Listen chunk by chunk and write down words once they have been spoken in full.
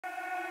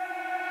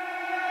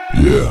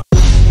Yeah.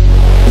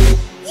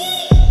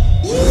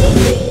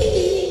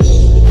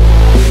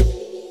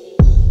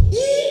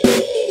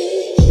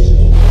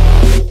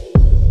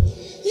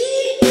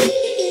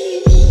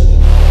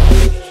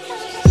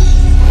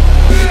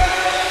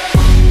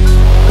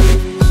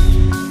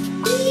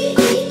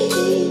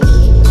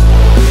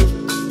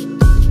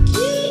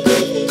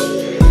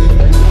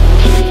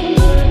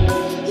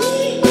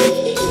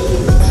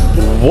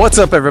 What's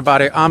up,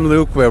 everybody? I'm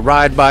Luke with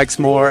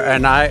RideBikesMore,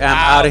 and I am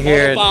out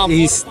here in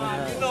East.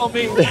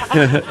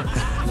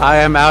 I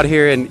am out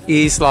here in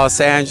East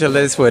Los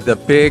Angeles with the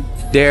big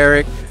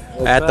Derek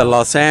at the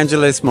Los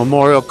Angeles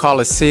Memorial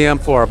Coliseum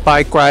for a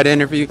bike ride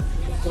interview.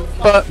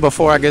 But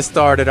before I get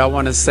started, I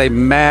want to say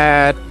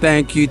mad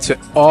thank you to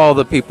all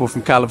the people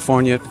from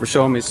California for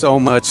showing me so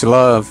much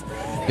love.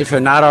 If you're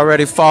not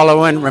already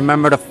following,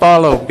 remember to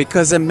follow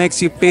because it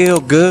makes you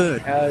feel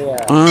good. Hell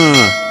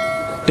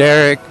yeah.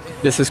 Derek,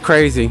 this is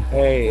crazy.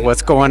 Hey.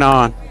 What's going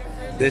on?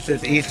 This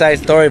is East Side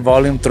Story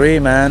Volume 3,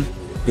 man.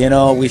 You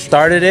know, we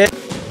started it.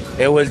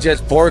 It was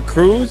just 4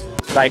 crews,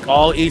 like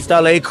all East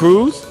LA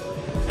crews.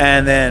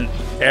 And then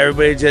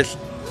everybody just,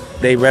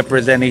 they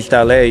represent East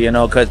LA, you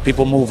know, because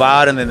people move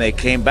out and then they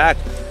came back.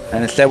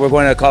 And instead we're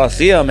going to the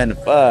Coliseum and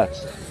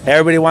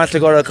everybody wants to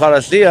go to the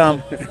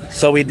Coliseum.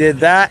 So we did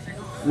that.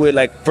 We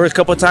first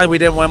couple of times we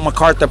didn't want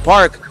MacArthur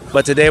Park,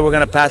 but today we're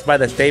going to pass by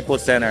the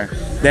Staples Center.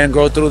 Then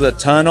go through the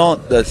tunnel,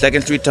 the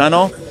 2nd Street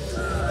Tunnel,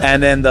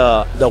 and then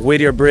the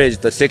Whittier Bridge,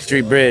 the 6th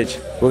Street Bridge.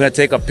 We're gonna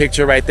take a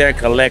picture right there and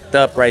collect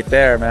up right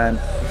there, man.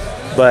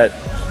 But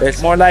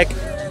it's more like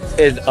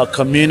it's a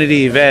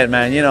community event,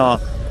 man. You know,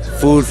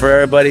 food for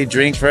everybody,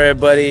 drinks for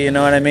everybody, you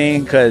know what I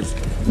mean? Because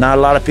not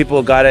a lot of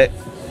people got it,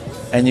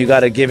 and you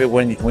gotta give it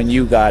when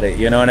you got it,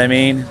 you know what I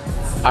mean?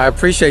 I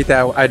appreciate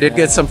that. I did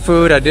get some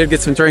food, I did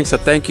get some drinks, so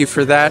thank you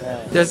for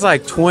that. There's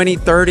like 20,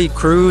 30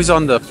 crews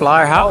on the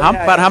flyer.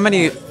 How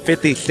many?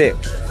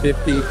 56.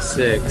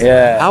 56.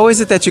 Yeah. How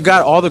is it that you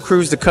got all the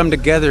crews to come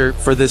together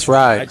for this I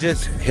ride?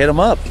 just hit them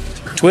up.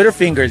 Twitter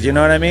fingers, you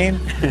know what I mean?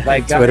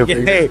 Like, Twitter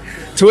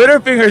Twitter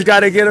fingers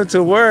got to get them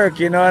to work,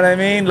 you know what I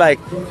mean? Like,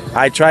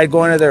 I tried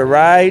going to their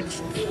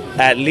rides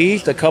at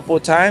least a couple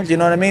of times, you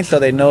know what I mean? So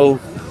they know,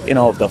 you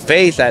know, the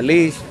face at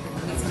least,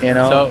 you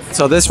know?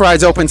 So this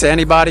ride's open to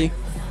anybody?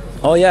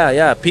 Oh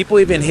yeah. People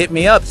even hit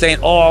me up saying,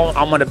 "Oh,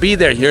 I'm gonna be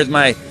there. Here's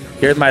my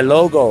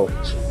logo."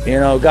 You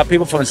know, got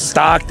people from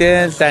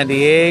Stockton, San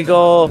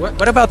Diego.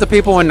 What about the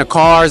people in the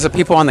cars, the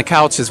people on the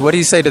couches? What do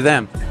you say to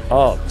them?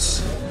 Oh,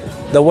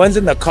 the ones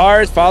in the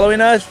cars following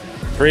us,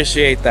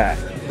 appreciate that.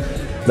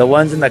 The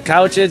ones in the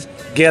couches,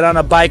 get on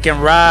a bike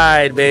and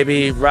ride,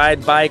 baby.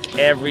 Ride bike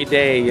every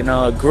day. You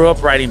know, I grew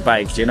up riding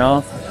bikes. You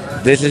know,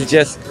 this is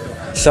just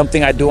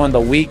something I do on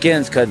the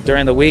weekends because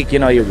during the week, you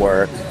know, you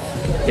work.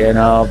 You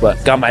know,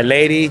 but got my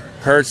lady,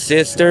 her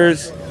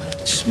sisters,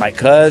 my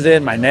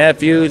cousin, my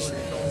nephews,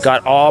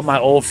 got all my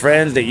old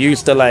friends that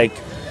used to like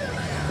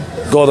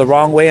go the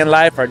wrong way in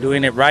life are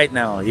doing it right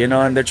now, you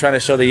know, and they're trying to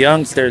show the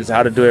youngsters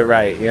how to do it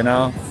right, you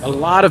know. A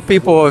lot of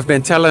people have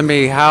been telling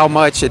me how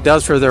much it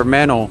does for their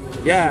mental.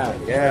 Yeah.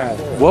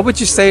 What would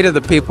you say to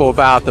the people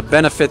about the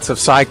benefits of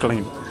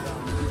cycling?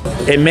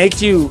 It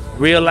makes you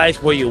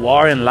realize where you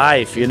are in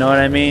life, you know what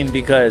I mean?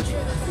 Because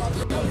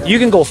you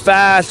can go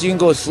fast, you can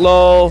go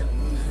slow,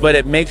 but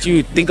it makes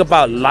you think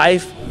about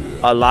life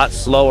a lot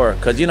slower.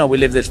 Because, you know, we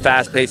live this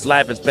fast-paced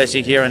life,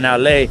 especially here in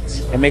LA.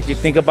 It makes you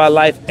think about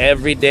life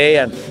every day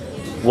and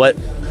what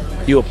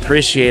you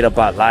appreciate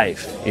about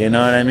life. You know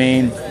what I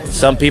mean?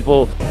 Some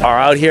people are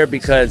out here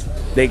because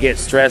they get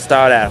stressed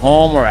out at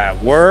home or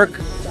at work,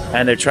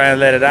 and they're trying to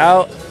let it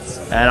out.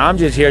 And I'm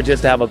just here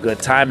just to have a good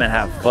time and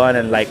have fun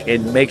and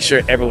make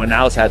sure everyone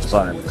else has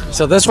fun.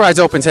 So this ride's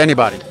open to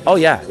anybody? Oh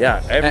yeah.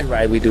 Every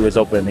ride we do is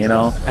open, you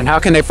know. And how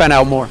can they find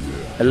out more?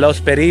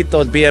 Los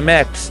Perritos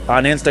BMX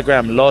on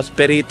Instagram. Los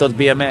Perritos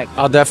BMX.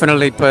 I'll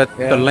definitely put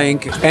the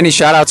link. Any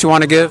shout outs you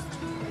want to give?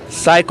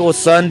 Cycle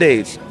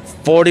Sundays,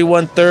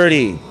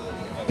 4130.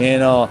 You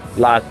know,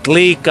 La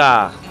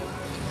Clica,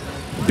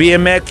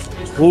 BMX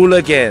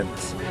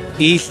Hooligans,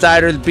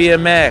 Eastsiders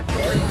BMX,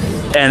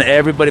 and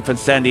everybody from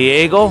San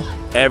Diego,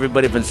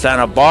 everybody from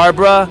Santa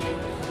Barbara.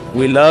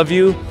 We love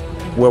you.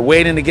 We're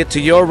waiting to get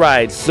to your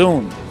ride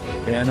soon.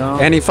 You know.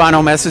 Any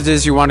final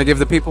messages you want to give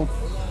the people?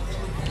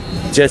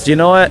 Just, you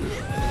know what?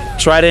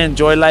 Try to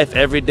enjoy life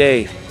every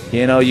day.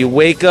 You know, you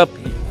wake up,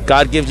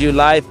 God gives you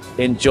life,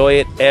 enjoy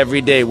it every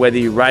day. Whether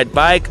you ride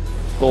bike,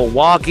 go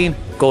walking,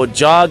 go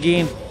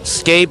jogging,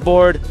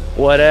 skateboard,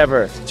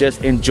 whatever.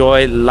 Just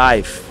enjoy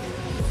life.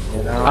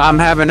 You know? I'm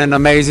having an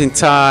amazing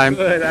time.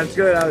 Good, that's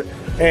good.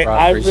 Hey,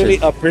 I really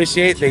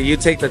appreciate that you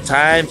take the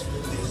time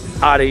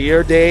out of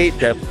your day,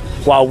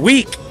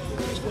 week,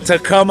 to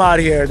come out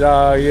here,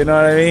 dog. You know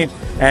what I mean?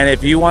 And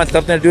if you want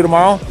something to do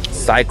tomorrow,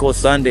 Cycle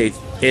Sundays.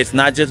 It's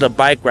not just a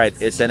bike ride,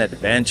 it's an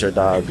adventure,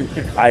 dog.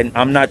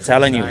 I'm not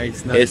telling you,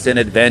 it's an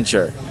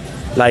adventure.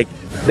 Like,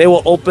 they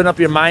will open up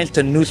your minds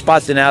to new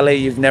spots in LA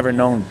you've never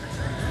known,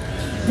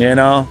 you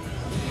know?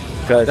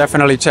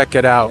 Definitely check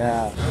it out.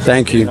 Yeah.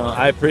 Thank you. You know,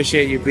 I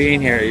appreciate you being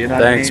here, you know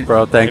Thanks, what I mean?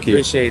 bro, thank you. I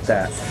appreciate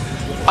that.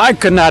 I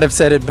could not have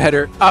said it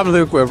better. I'm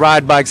Luke with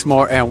Ride Bikes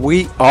More, and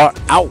we are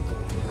out.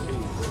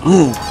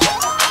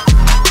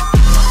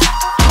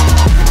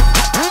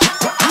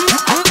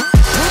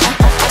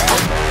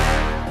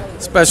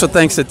 Special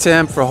thanks to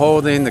Tim for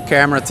holding the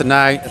camera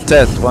tonight.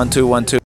 Test 1 2 1 2.